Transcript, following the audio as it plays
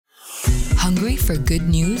Hungry for good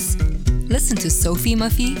news? Listen to Sophie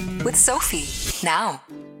Muffy with Sophie now.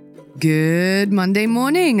 Good Monday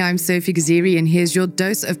morning. I'm Sophie Gaziri, and here's your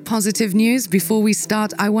dose of positive news. Before we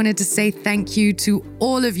start, I wanted to say thank you to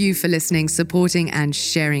all of you for listening, supporting, and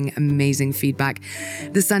sharing amazing feedback.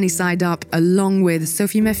 The Sunny Side Up, along with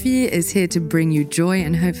Sophie Muffy, is here to bring you joy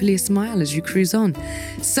and hopefully a smile as you cruise on.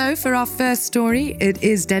 So for our first story, it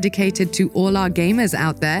is dedicated to all our gamers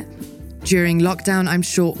out there. During lockdown, I'm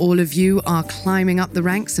sure all of you are climbing up the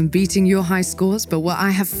ranks and beating your high scores, but what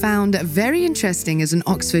I have found very interesting is an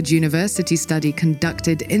Oxford University study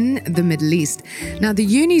conducted in the Middle East. Now, the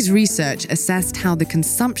uni's research assessed how the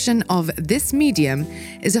consumption of this medium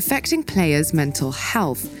is affecting players' mental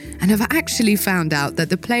health, and have actually found out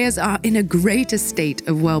that the players are in a greater state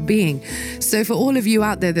of well-being. So for all of you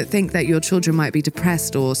out there that think that your children might be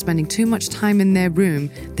depressed or spending too much time in their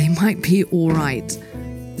room, they might be all right.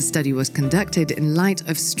 The study was conducted in light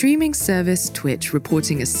of streaming service Twitch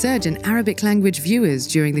reporting a surge in Arabic language viewers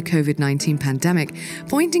during the COVID-19 pandemic,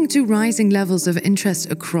 pointing to rising levels of interest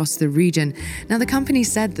across the region. Now, the company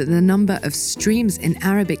said that the number of streams in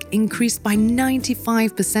Arabic increased by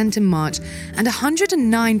 95% in March and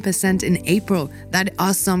 109% in April. That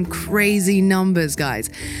are some crazy numbers, guys.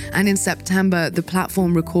 And in September, the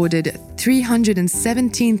platform recorded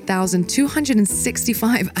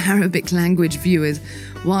 317,265 Arabic language viewers,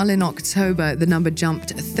 while in October, the number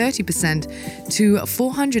jumped 30% to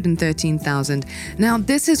 413,000. Now,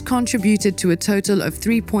 this has contributed to a total of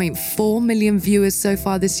 3.4 million viewers so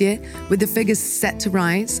far this year, with the figures set to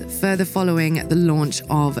rise further following the launch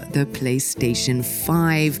of the PlayStation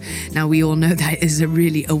 5. Now, we all know that is a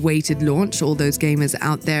really awaited launch. All those gamers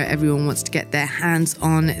out there, everyone wants to get their hands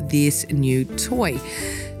on this new toy.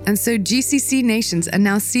 And so GCC nations are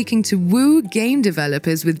now seeking to woo game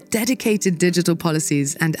developers with dedicated digital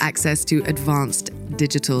policies and access to advanced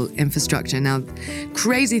digital infrastructure. Now,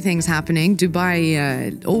 crazy things happening.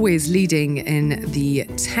 Dubai always leading in the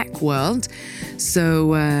tech world.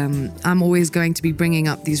 So I'm always going to be bringing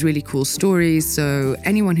up these really cool stories. So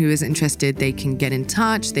anyone who is interested, they can get in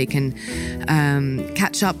touch. They can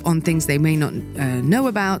catch up on things they may not know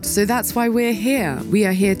about. So that's why we're here. We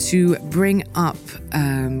are here to bring up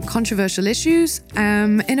controversial issues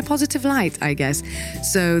in a positive light, I guess.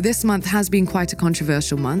 So this month has been quite a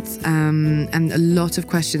controversial month, and a lot of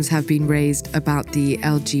questions have been raised about the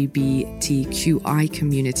LGBTQI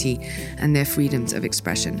community and their freedoms of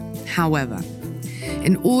expression. However,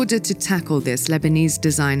 in order to tackle this, Lebanese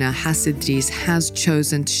designer Hassid Idris has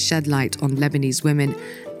chosen to shed light on Lebanese women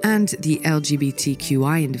and the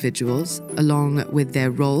LGBTQI individuals, along with their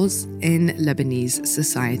roles in Lebanese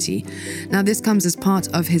society. Now, this comes as part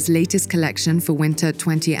of his latest collection for winter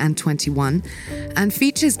 20 and 21, and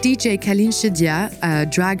features DJ Kalin Shadia,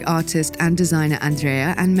 drag artist and designer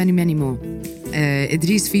Andrea, and many, many more.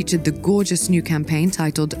 Idris featured the gorgeous new campaign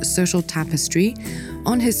titled Social Tapestry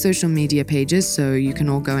on his social media pages, so you can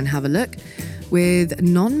all go and have a look, with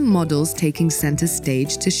non-models taking center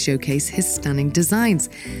stage to showcase his stunning designs.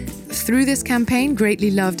 Through this campaign, greatly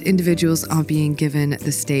loved individuals are being given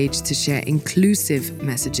the stage to share inclusive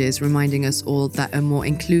messages, reminding us all that a more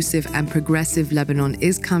inclusive and progressive Lebanon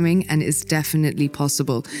is coming and is definitely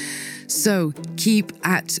possible. So keep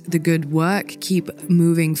at the good work, keep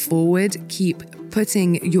moving forward, keep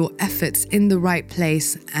putting your efforts in the right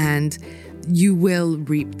place, and you will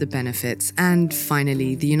reap the benefits. And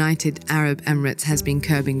finally, the United Arab Emirates has been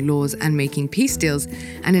curbing laws and making peace deals,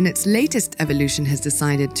 and in its latest evolution has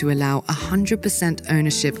decided to allow 100%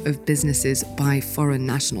 ownership of businesses by foreign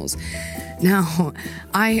nationals. Now,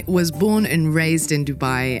 I was born and raised in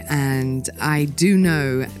Dubai, and I do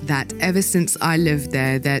know that ever since I lived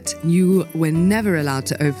there, that you were never allowed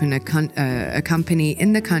to open a company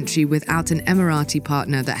in the country without an Emirati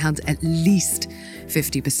partner that held at least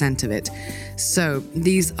 50% of it. So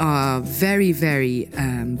these are very, very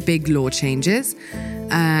big law changes.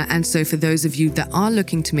 And so for those of you that are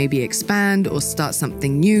looking to maybe expand or start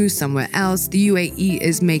something new somewhere else, the UAE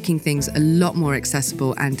is making things a lot more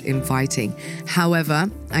accessible and inviting. However,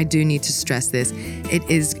 I do need to stress this. It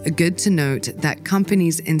is good to note that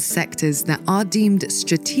companies in sectors that are deemed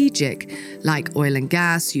strategic, like oil and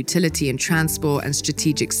gas, utility and transport, and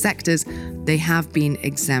strategic sectors, they have been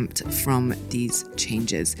exempt from these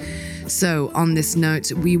changes. So on this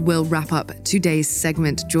note, we will wrap up today's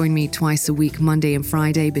segment. Join me twice a week, Monday and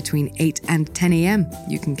Friday, between 8 and 10 a.m.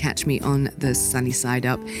 You can catch me on the Sunny Side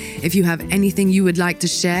Up. If you have anything you would like to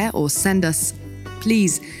share or send us,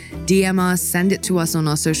 please DM us, send it to us on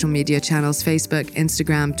our social media channels, Facebook,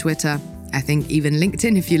 Instagram, Twitter. I think even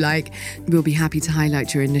LinkedIn if you like. We'll be happy to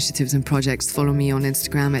highlight your initiatives and projects. Follow me on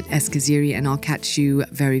Instagram at Eskaziri, and I'll catch you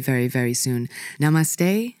very, very, very soon.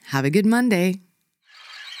 Namaste. Have a good Monday.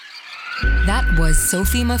 That was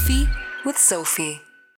Sophie Muffy with Sophie.